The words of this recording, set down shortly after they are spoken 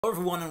Hello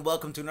everyone and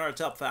welcome to another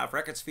top 5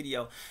 records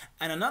video,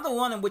 and another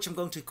one in which I'm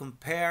going to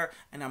compare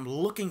and I'm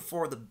looking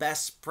for the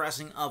best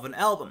pressing of an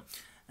album.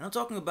 And I'm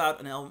talking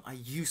about an album I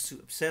used to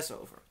obsess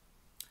over,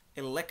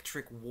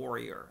 Electric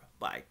Warrior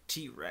by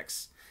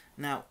T.Rex.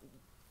 Now,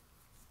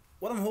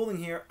 what I'm holding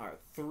here are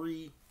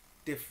 3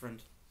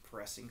 different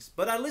pressings,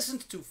 but I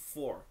listened to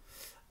 4.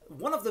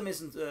 One of them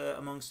isn't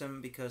amongst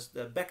them because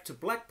the Back to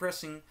Black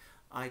pressing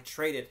I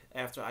traded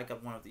after I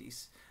got one of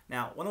these.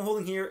 Now, what I'm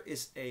holding here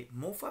is a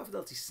Mobile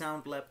Fidelity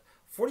Sound Lab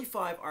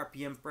 45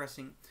 RPM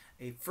pressing,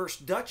 a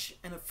first Dutch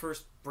and a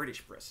first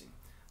British pressing.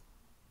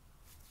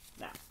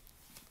 Now,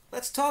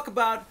 let's talk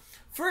about,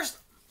 first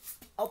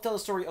I'll tell the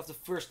story of the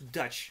first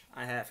Dutch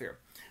I have here.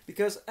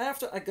 Because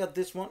after I got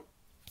this one,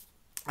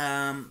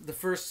 the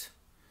first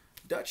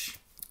Dutch,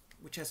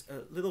 which has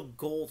a little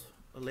gold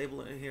label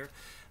in here,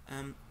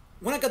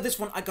 when I got this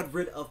one, I got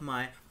rid of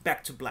my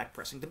Back to Black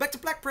pressing. The Back to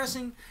Black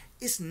pressing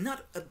is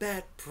not a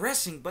bad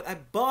pressing, but I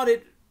bought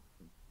it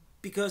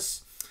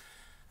because,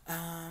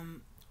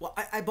 well,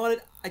 I bought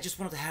it, I just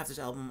wanted to have this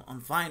album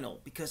on vinyl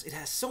because it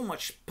has so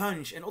much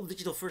punch, and all the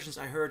digital versions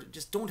I heard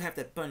just don't have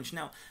that punch.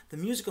 Now, the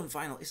music on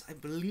vinyl is, I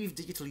believe,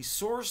 digitally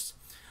sourced,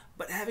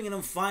 but having it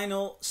on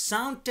vinyl,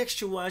 sound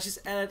texture-wise,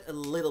 just added a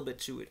little bit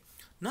to it.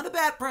 Not a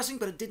bad pressing,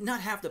 but it did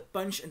not have the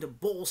punch and the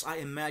balls I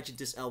imagined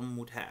this album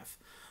would have.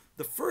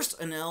 The first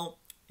NL,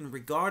 in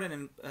regard and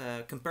in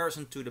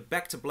comparison to the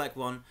Back to Black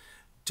one,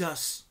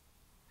 does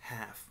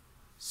have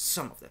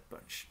some of that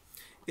punch.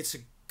 It's a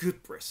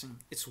good pressing.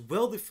 It's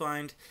well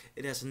defined.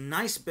 It has a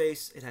nice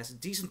bass. It has a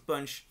decent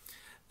punch.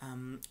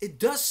 It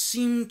does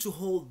seem to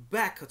hold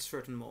back at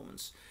certain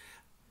moments.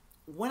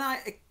 When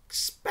I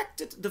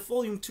expected the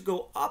volume to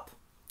go up,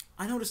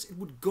 I noticed it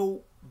would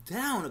go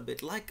down a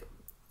bit, like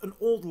an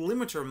old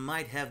limiter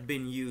might have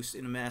been used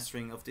in the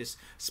mastering of this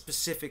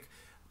specific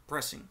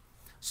pressing.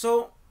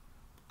 So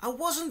I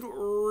wasn't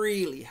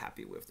really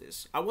happy with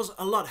this. I was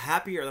a lot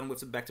happier than with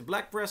the Back to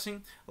Black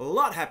pressing, a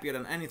lot happier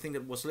than anything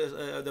that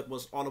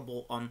was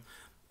audible on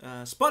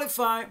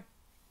Spotify.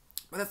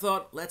 But I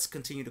thought, let's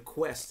continue the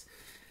quest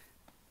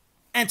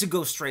and to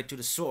go straight to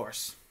the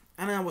source.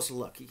 And I was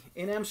lucky.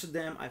 In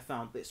Amsterdam, I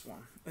found this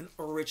one, an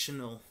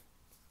original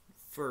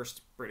first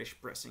British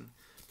pressing.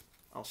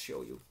 I'll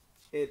show you.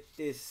 It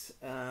is.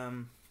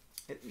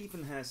 It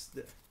even has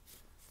the.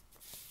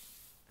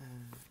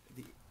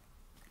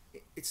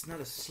 It's not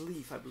a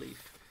sleeve, I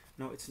believe.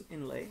 No, it's an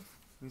inlay.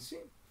 You see,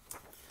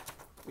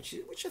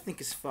 which I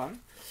think is fun.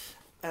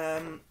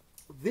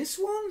 This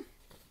one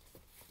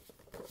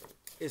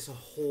is a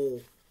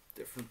whole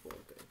different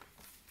ballgame.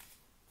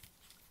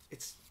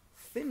 It's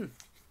thin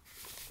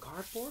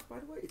cardboard, by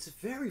the way. It's a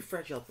very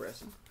fragile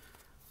pressing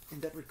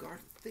in that regard.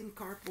 Thin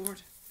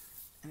cardboard,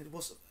 and it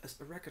was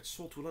a record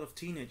sold to a lot of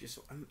teenagers.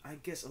 So I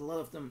guess a lot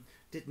of them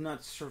did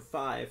not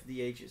survive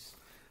the ages.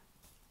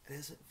 It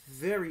has a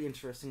very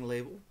interesting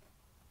label.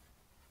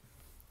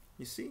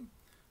 You see,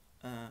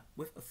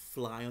 with a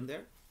fly on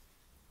there,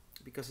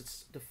 because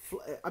it's the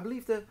I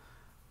believe the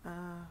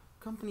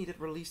company that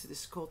released it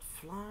is called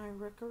Fly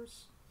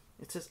Records.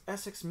 It says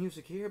Essex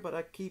Music here, but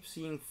I keep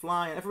seeing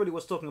Fly, and everybody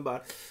was talking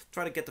about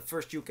try to get the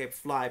first UK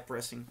Fly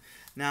pressing.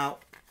 Now,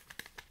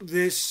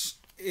 this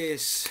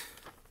is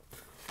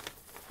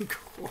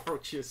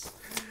gorgeous.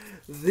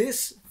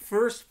 This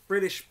first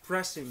British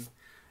pressing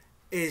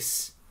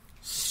is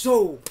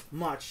so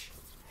much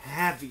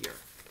heavier.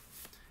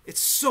 It's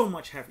so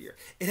much heavier.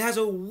 It has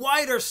a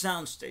wider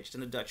soundstage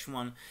than the Dutch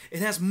one. It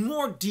has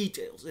more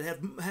details. It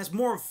has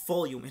more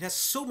volume. It has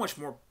so much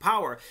more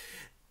power.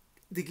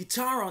 The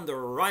guitar on the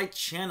right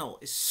channel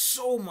is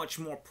so much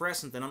more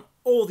present than on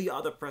all the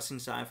other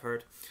pressings I've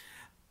heard.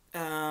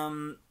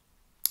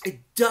 It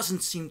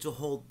doesn't seem to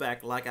hold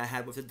back like I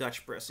had with the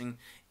Dutch pressing.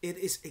 It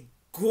is a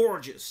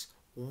gorgeous,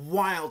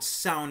 wild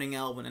sounding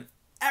album and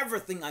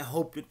everything I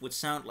hoped it would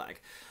sound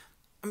like.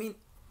 I mean,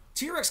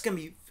 T.Rex can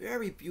be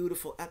very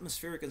beautiful,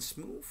 atmospheric and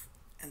smooth,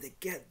 and they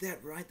get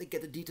that right, they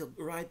get the detail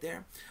right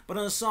there. But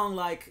on a song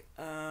like,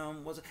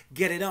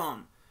 Get It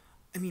On,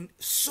 I mean,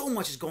 so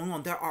much is going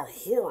on. There are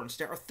horns,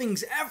 there are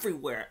things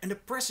everywhere, and the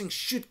pressing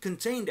should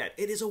contain that.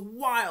 It is a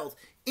wild,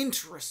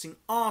 interesting,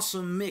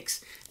 awesome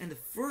mix, and the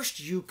first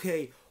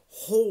UK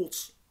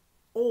holds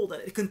all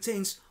that. It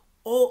contains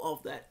all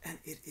of that, and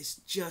it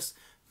is just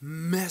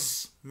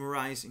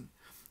mesmerizing.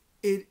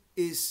 It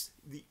is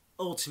the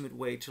ultimate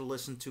way to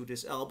listen to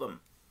this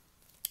album.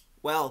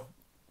 Well,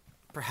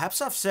 perhaps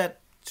I've said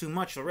too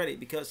much already,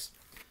 because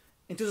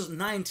in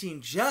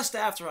 2019, just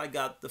after I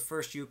got the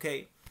first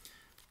UK,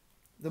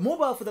 the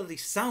Mobile Fidelity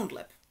Sound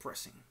Lab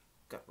pressing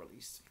got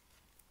released.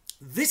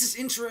 This is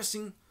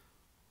interesting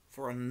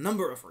for a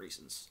number of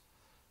reasons.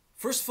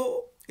 First of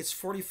all, it's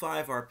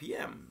 45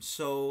 RPM,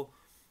 so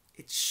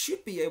it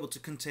should be able to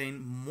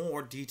contain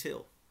more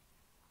detail.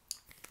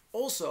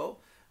 Also,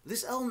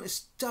 this album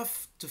is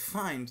tough to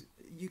find.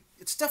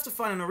 It's tough to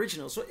find an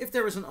original. So if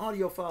there is an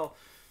audiophile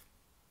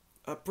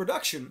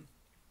production,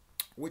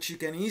 which you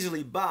can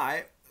easily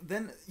buy,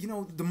 then you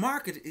know the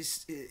market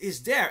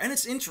is there, and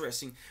it's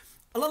interesting.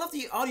 A lot of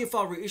the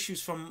audiophile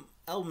reissues from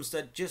albums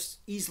that just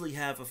easily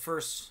have a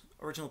first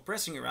original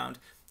pressing around,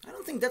 I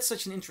don't think that's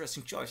such an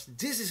interesting choice.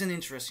 This is an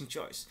interesting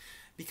choice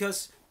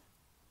because,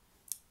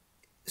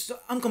 so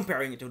I'm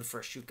comparing it to the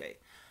first UK,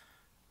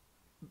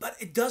 but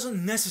it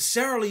doesn't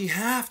necessarily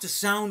have to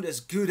sound as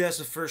good as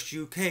the first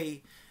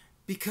UK,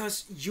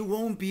 because you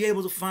won't be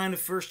able to find the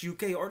first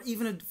UK or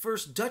even a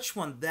first Dutch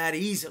one that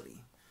easily.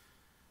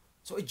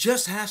 So it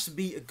just has to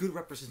be a good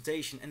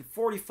representation, and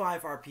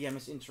 45 RPM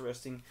is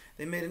interesting.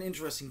 They made an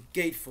interesting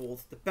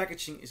gatefold. The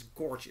packaging is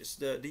gorgeous.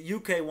 The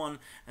UK one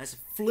has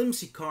a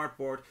flimsy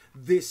cardboard.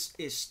 This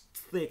is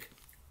thick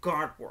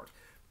cardboard.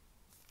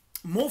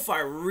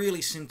 MoFi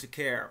really seemed to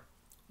care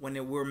when they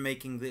were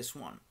making this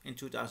one in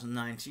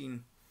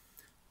 2019.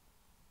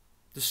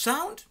 The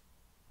sound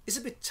is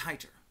a bit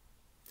tighter.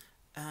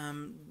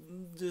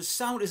 The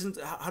sound isn't,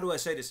 how do I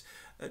say this,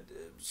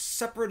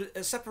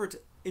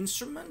 separate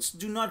instruments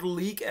do not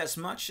leak as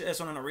much as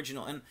on an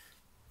original, and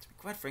to be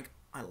quite frank,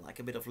 I like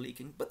a bit of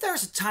leaking, but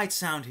there's a tight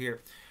sound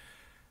here.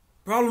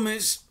 Problem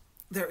is,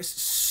 there is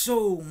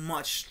so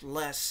much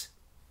less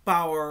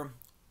power,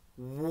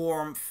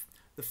 warmth.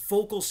 The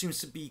vocal seems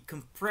to be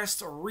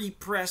compressed or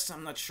repressed.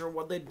 I'm not sure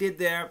what they did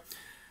there.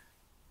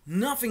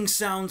 Nothing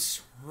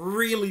sounds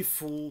really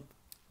full.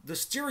 The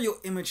stereo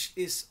image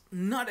is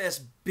not as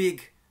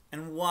big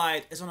and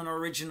wide as on an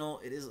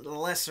original. It is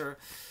lesser.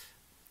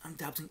 I'm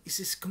doubting, is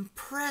this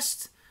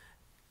compressed?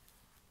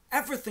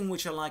 Everything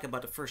which I like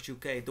about the first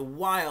UK, the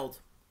wild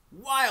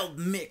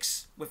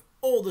mix with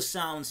all the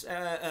sounds,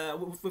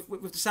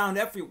 with the sound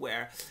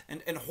everywhere,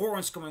 and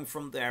horns coming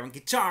from there, and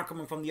guitar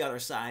coming from the other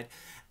side,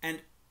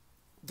 and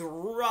the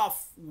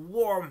rough,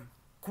 warm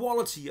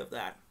quality of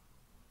that,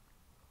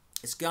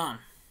 it's gone.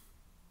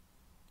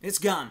 It's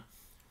gone.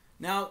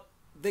 Now,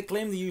 they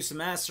claim to use the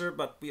master,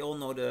 but we all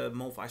know the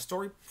MoFi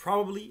story,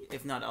 probably.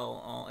 If not,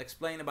 I'll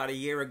explain. About a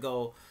year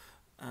ago,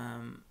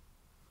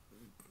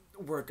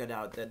 word got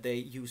out that they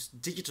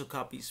used digital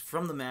copies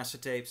from the master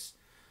tapes.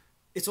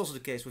 It's also the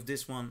case with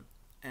this one,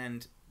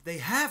 and they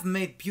have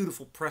made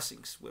beautiful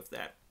pressings with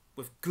that,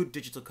 with good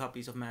digital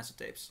copies of master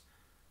tapes.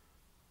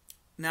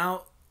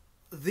 Now,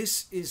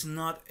 this is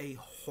not a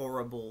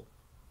horrible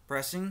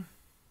pressing.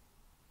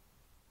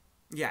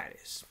 Yeah, it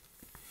is.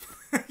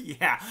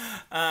 Yeah.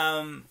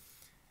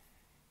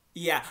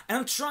 Yeah, and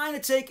I'm trying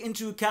to take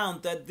into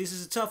account that this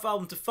is a tough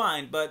album to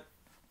find, but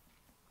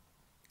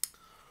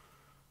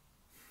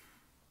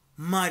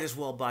might as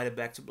well buy the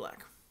Back to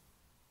Black.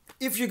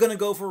 If you're gonna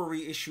go for a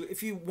reissue,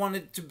 if you want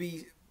it to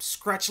be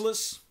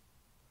scratchless,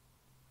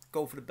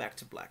 go for the Back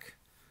to Black.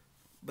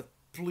 But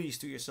please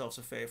do yourselves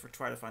a favor,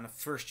 try to find a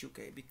first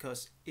UK,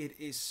 because it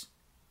is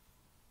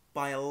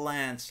by a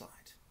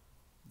landslide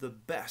the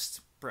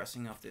best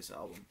pressing of this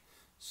album.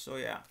 So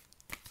yeah.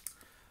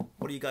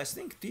 What do you guys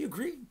think? Do you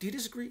agree? Do you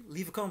disagree?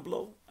 Leave a comment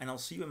below, and I'll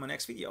see you in my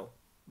next video.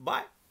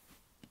 Bye!